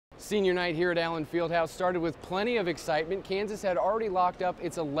Senior night here at Allen Fieldhouse started with plenty of excitement. Kansas had already locked up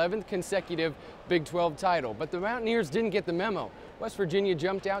its 11th consecutive Big 12 title, but the Mountaineers didn't get the memo. West Virginia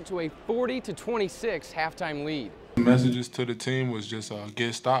jumped out to a 40-26 halftime lead. The messages to the team was just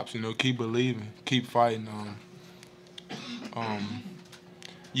get stops, keep believing, keep fighting.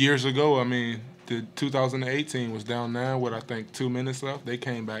 Years ago, the 2018 was down 9 with I think 2 minutes left. They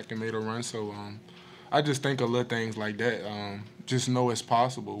came back and made a run, so I just think of little things like that. Just know it's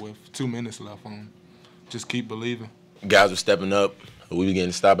possible with 2 minutes left. Just keep believing. Guys were stepping up. We were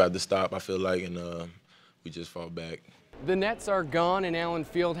getting stop after stop, I feel like, and we just fought back. The Nets are gone in Allen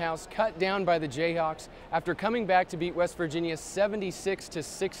Fieldhouse, cut down by the Jayhawks after coming back to beat West Virginia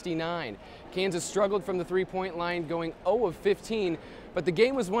 76-69. Kansas struggled from the three-point line, going 0 of 15, but the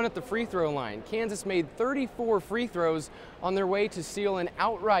game was won at the free throw line. Kansas made 34 free throws on their way to seal an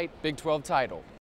outright Big 12 title.